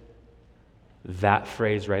 Just that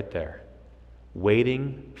phrase right there.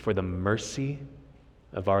 Waiting for the mercy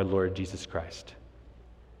of our Lord Jesus Christ.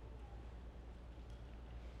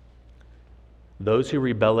 Those who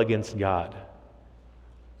rebel against God,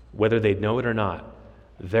 whether they know it or not,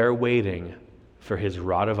 they're waiting for his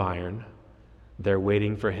rod of iron. They're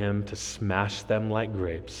waiting for him to smash them like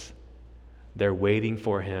grapes. They're waiting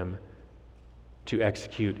for him to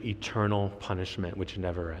execute eternal punishment which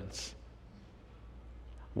never ends.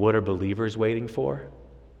 What are believers waiting for?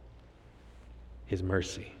 His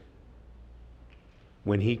mercy.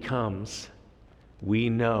 When he comes, we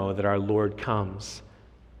know that our Lord comes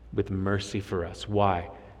with mercy for us. Why?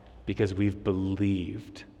 Because we've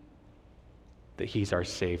believed that he's our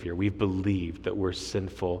Savior. We've believed that we're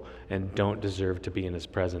sinful and don't deserve to be in his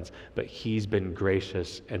presence. But he's been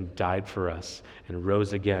gracious and died for us and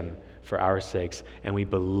rose again for our sakes. And we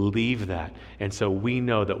believe that. And so we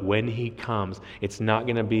know that when he comes, it's not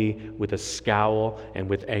going to be with a scowl and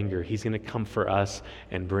with anger. He's going to come for us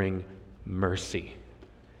and bring mercy.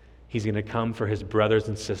 He's going to come for his brothers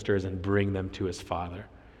and sisters and bring them to his Father.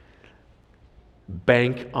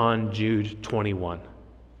 Bank on Jude 21.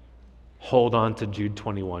 Hold on to Jude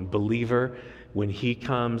 21. Believer, when he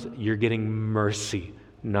comes, you're getting mercy,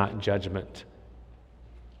 not judgment.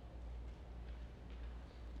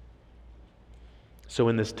 So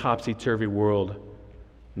in this topsy-turvy world,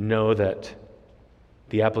 know that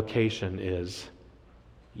the application is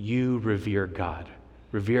you revere God.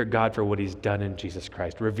 Revere God for what he's done in Jesus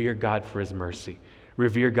Christ. Revere God for his mercy.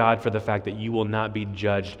 Revere God for the fact that you will not be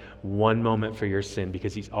judged one moment for your sin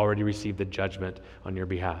because he's already received the judgment on your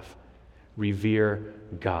behalf. Revere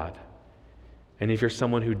God. And if you're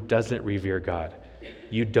someone who doesn't revere God,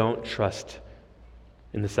 you don't trust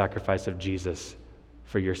in the sacrifice of Jesus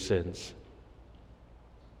for your sins.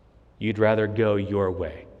 You'd rather go your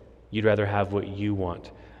way. You'd rather have what you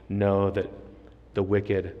want. Know that the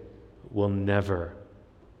wicked will never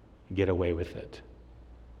get away with it.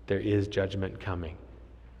 There is judgment coming.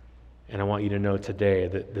 And I want you to know today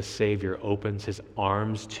that the Savior opens his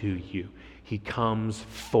arms to you. He comes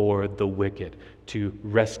for the wicked, to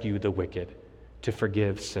rescue the wicked, to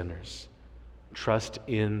forgive sinners. Trust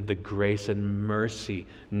in the grace and mercy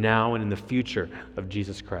now and in the future of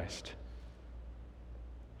Jesus Christ.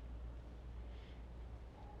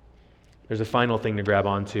 There's a final thing to grab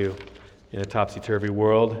onto in a topsy-turvy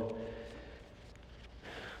world.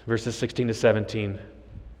 Verses 16 to 17.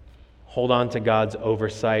 Hold on to God's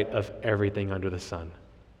oversight of everything under the sun.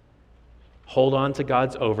 Hold on to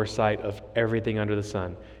God's oversight of everything under the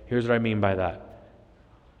sun. Here's what I mean by that.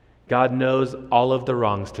 God knows all of the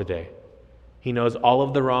wrongs today. He knows all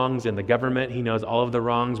of the wrongs in the government. He knows all of the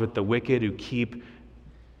wrongs with the wicked who keep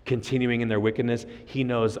continuing in their wickedness. He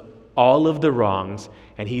knows all of the wrongs,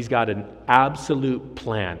 and he's got an absolute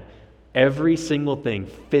plan. Every single thing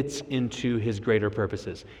fits into his greater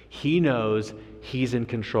purposes. He knows he's in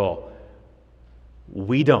control.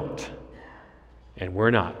 We don't, and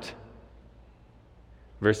we're not.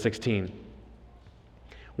 Verse 16,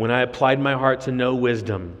 when I applied my heart to know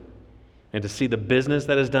wisdom and to see the business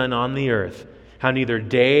that is done on the earth, how neither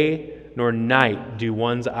day nor night do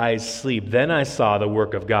one's eyes sleep, then I saw the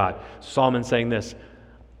work of God. Solomon saying this,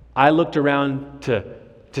 I looked around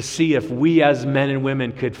to see if we as men and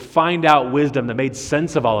women could find out wisdom that made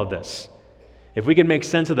sense of all of this. If we could make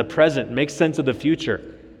sense of the present, make sense of the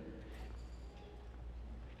future.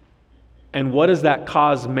 And what does that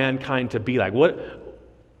cause mankind to be like?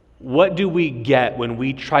 What do we get when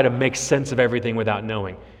we try to make sense of everything without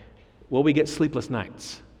knowing? Well, we get sleepless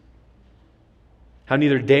nights. How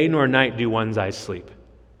neither day nor night do one's eyes sleep.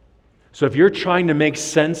 So if you're trying to make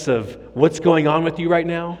sense of what's going on with you right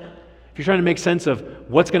now, if you're trying to make sense of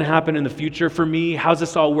what's going to happen in the future for me, how's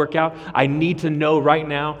this all work out, I need to know right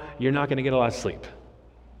now, you're not going to get a lot of sleep.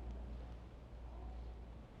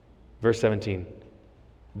 Verse 17,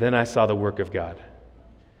 then I saw the work of God,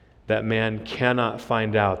 that man cannot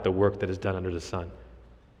find out the work that is done under the sun.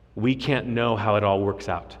 We can't know how it all works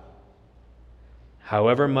out.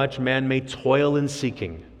 However much man may toil in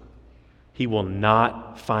seeking, he will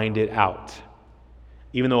not find it out.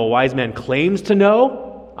 Even though a wise man claims to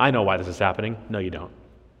know, I know why this is happening. No, you don't.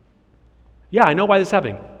 Yeah, I know why this is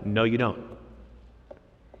happening. No, you don't.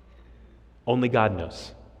 Only God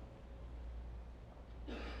knows.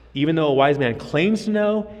 Even though a wise man claims to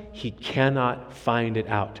know, he cannot find it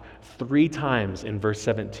out. 3 times in verse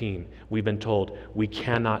 17, we've been told we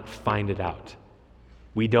cannot find it out.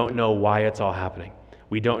 We don't know why it's all happening.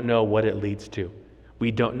 We don't know what it leads to. We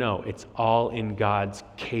don't know. It's all in God's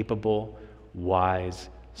capable, wise,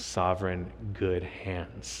 sovereign, good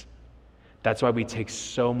hands. That's why we take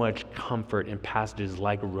so much comfort in passages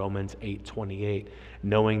like Romans 8:28,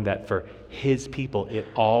 knowing that for his people, it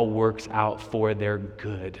all works out for their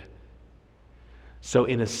good. So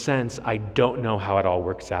in a sense, I don't know how it all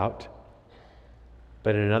works out,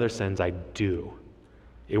 but in another sense, I do.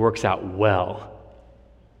 It works out well.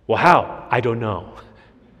 Well, how? I don't know.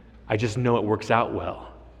 I just know it works out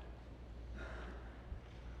well.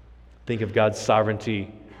 Think of God's sovereignty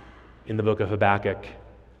in the book of Habakkuk,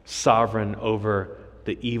 sovereign over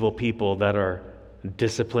the evil people that are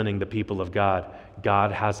disciplining the people of God.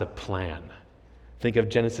 God has a plan. Think of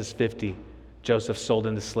Genesis 50, Joseph sold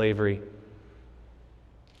into slavery.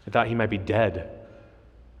 I thought he might be dead.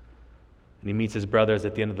 And he meets his brothers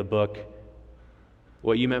at the end of the book.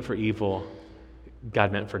 What you meant for evil,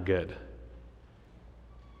 God meant for good.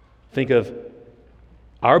 Think of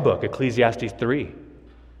our book, Ecclesiastes 3.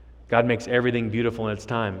 God makes everything beautiful in its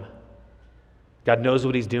time. God knows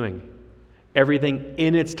what he's doing. Everything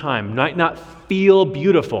in its time might not feel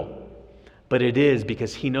beautiful, but it is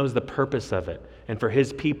because he knows the purpose of it. And for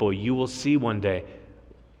his people, you will see one day,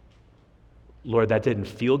 Lord, that didn't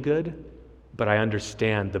feel good, but I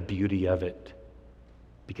understand the beauty of it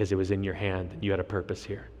because it was in your hand and you had a purpose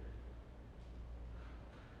here.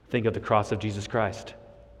 Think of the cross of Jesus Christ.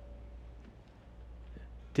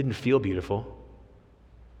 Didn't feel beautiful,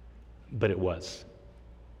 but it was.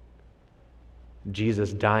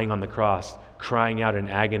 Jesus dying on the cross, crying out in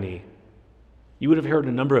agony. You would have heard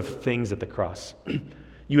a number of things at the cross.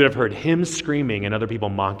 You would have heard him screaming and other people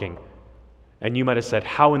mocking. And you might have said,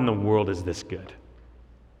 how in the world is this good?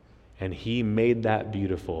 And he made that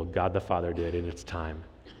beautiful, God the Father did, in its time.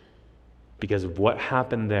 Because of what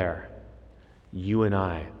happened there, you and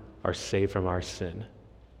I are saved from our sin,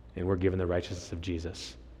 and we're given the righteousness of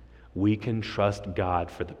Jesus. We can trust God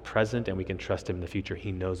for the present, and we can trust him in the future.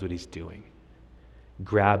 He knows what he's doing.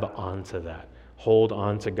 Grab onto that. Hold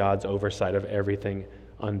on to God's oversight of everything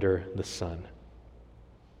under the sun.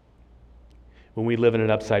 When we live in an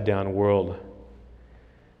upside-down world,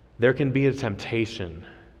 there can be a temptation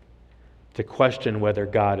to question whether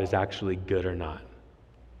God is actually good or not.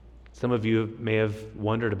 Some of you may have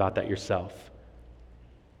wondered about that yourself.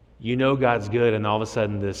 You know God's good, and all of a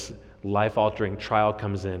sudden this life-altering trial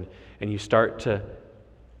comes in, and you start to,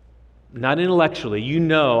 not intellectually,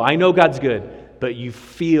 I know God's good, but you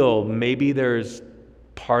feel maybe there's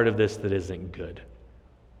part of this that isn't good.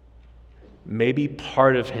 Maybe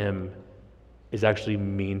part of him is actually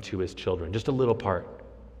mean to his children, just a little part,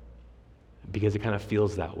 because it kind of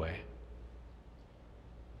feels that way.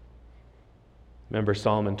 Remember,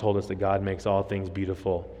 Solomon told us that God makes all things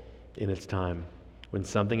beautiful in its time. When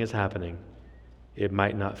something is happening, it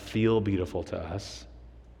might not feel beautiful to us,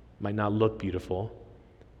 might not look beautiful,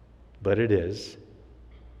 but it is,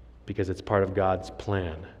 because it's part of God's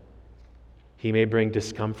plan. He may bring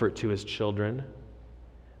discomfort to his children,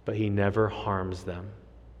 but he never harms them.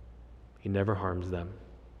 He never harms them.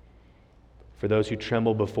 For those who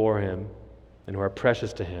tremble before him and who are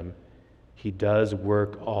precious to him, he does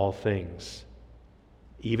work all things.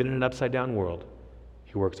 Even in an upside-down world,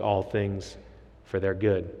 he works all things for their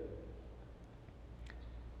good.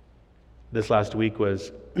 This last week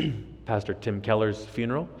was Pastor Tim Keller's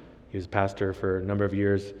funeral. He was pastor for a number of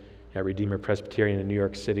years at Redeemer Presbyterian in New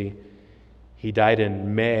York City. He died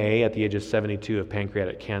in May at the age of 72 of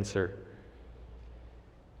pancreatic cancer.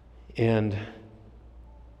 And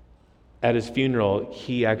at his funeral,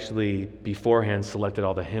 he actually beforehand selected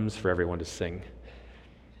all the hymns for everyone to sing.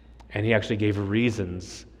 And he actually gave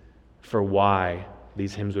reasons for why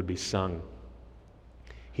these hymns would be sung.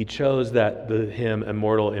 He chose that the hymn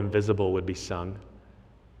Immortal, Invisible would be sung.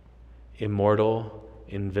 Immortal,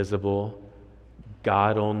 invisible,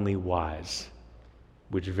 God only wise,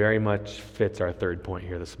 which very much fits our third point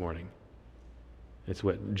here this morning. It's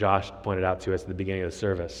what Josh pointed out to us at the beginning of the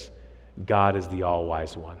service. God is the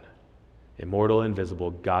all-wise one. Immortal,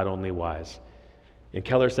 invisible, God only wise. And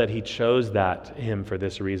Keller said he chose that hymn for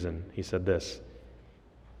this reason. He said this.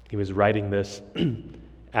 He was writing this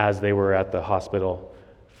as they were at the hospital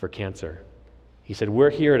for cancer. He said, we're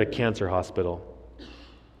here at a cancer hospital,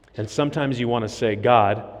 and sometimes you want to say,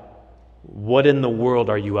 God, what in the world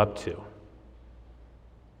are you up to?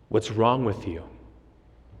 What's wrong with you?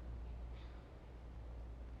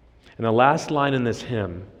 And the last line in this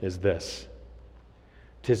hymn is this.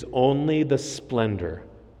 'Tis only the splendor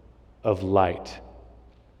of light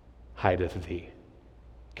hideth thee.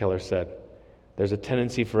 Keller said, there's a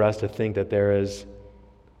tendency for us to think that there is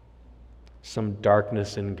some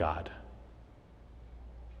darkness in God.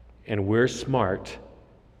 And we're smart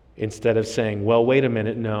instead of saying, well, wait a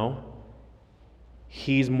minute, no.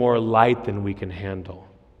 He's more light than we can handle,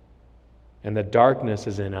 and the darkness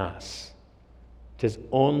is in us. 'Tis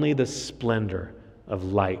only the splendor of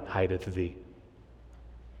light hideth thee.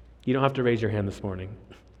 You don't have to raise your hand this morning.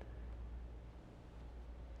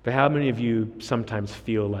 But how many of you sometimes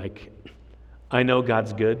feel like, I know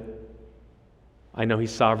God's good, I know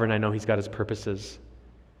He's sovereign, I know He's got His purposes,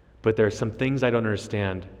 but there are some things I don't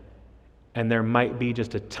understand, and there might be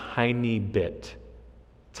just a tiny bit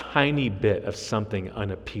of something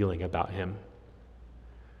unappealing about Him.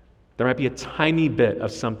 There might be a tiny bit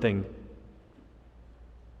of something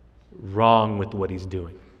wrong with what He's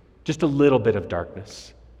doing. Just a little bit of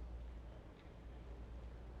darkness.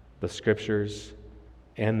 The Scriptures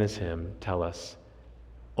and this hymn tell us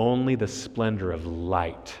only the splendor of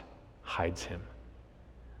light hides Him.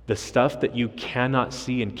 The stuff that you cannot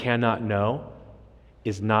see and cannot know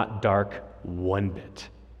is not dark one bit.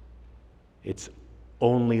 It's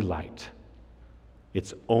only light.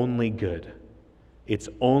 It's only good. It's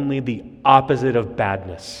only the opposite of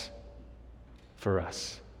badness for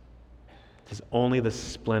us. It is only the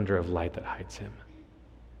splendor of light that hides Him.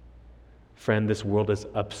 Friend, this world is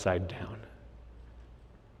upside down.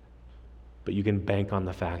 But you can bank on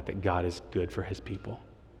the fact that God is good for His people.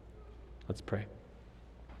 Let's pray.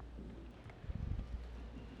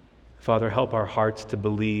 Father, help our hearts to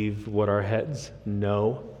believe what our heads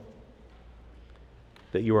know,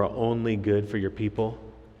 that You are only good for Your people.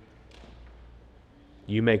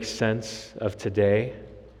 You make sense of today.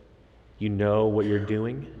 You know what You're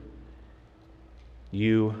doing.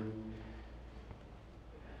 You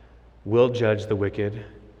will judge the wicked.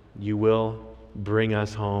 You will bring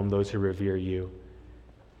us home, those who revere You.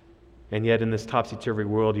 And yet in this topsy-turvy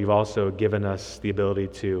world, You've also given us the ability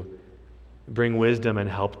to bring wisdom and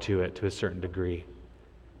help to it to a certain degree.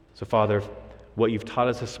 So Father, what You've taught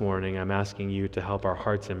us this morning, I'm asking You to help our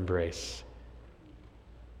hearts embrace.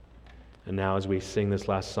 And now as we sing this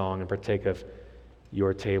last song and partake of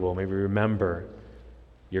Your table, may we remember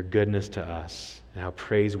Your goodness to us and how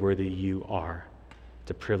praiseworthy You are.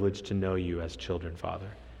 It's a privilege to know You as children, Father.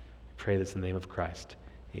 I pray this in the name of Christ.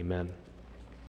 Amen.